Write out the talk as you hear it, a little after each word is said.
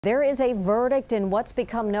There is a verdict in what's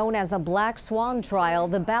become known as the Black Swan trial.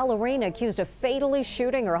 The ballerina accused of fatally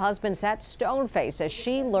shooting her husband sat stone-faced as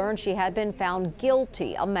she learned she had been found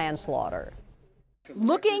guilty of manslaughter.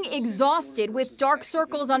 Looking exhausted with dark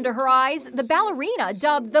circles under her eyes, the ballerina,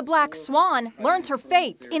 dubbed the Black Swan, learns her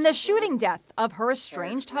fate in the shooting death of her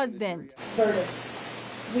estranged husband. Verdict.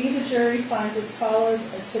 We, the jury, finds as follows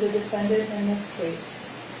as to the defendant in this case.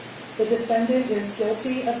 The defendant is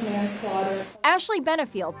guilty of manslaughter. Ashley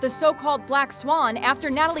Benefield, the so-called Black Swan, after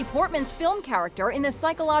Natalie Portman's film character in the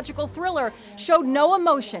psychological thriller, showed no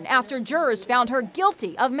emotion after jurors found her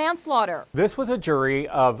guilty of manslaughter. This was a jury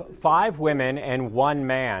of 5 women and 1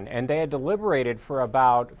 man, and they had deliberated for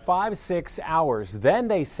about 5-6 hours. Then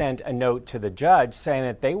they sent a note to the judge saying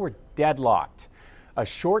that they were deadlocked. A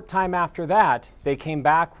short time after that, they came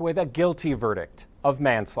back with a guilty verdict of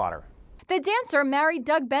manslaughter. The dancer married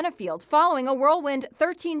Doug Benefield following a whirlwind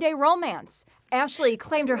 13-day romance. Ashley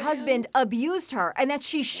claimed her husband abused her and that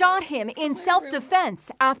she shot him in self-defense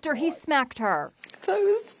after he smacked her. I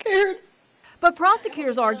was scared. But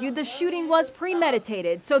prosecutors argued the shooting was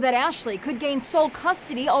premeditated so that Ashley could gain sole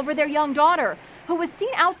custody over their young daughter, who was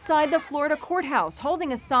seen outside the Florida courthouse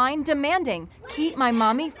holding a sign demanding, "Keep my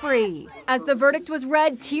mommy free." As the verdict was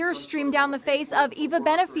read, tears streamed down the face of Eva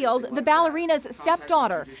Benefield, the ballerina's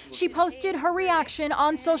stepdaughter. She posted her reaction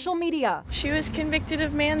on social media. She was convicted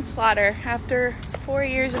of manslaughter after 4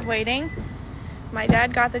 years of waiting. My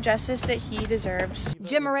dad got the justice that he deserves.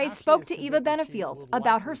 Jim Murray spoke to Eva Benefield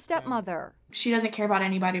about her stepmother. She doesn't care about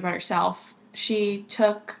anybody but herself. She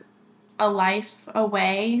took a life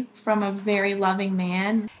away from a very loving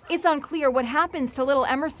man. It's unclear what happens to little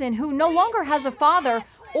Emerson, who no longer has a father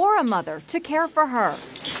or a mother to care for her.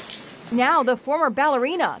 Now the former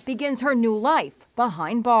ballerina begins her new life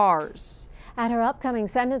behind bars. At her upcoming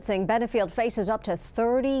sentencing, Benefield faces up to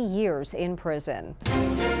 30 years in prison.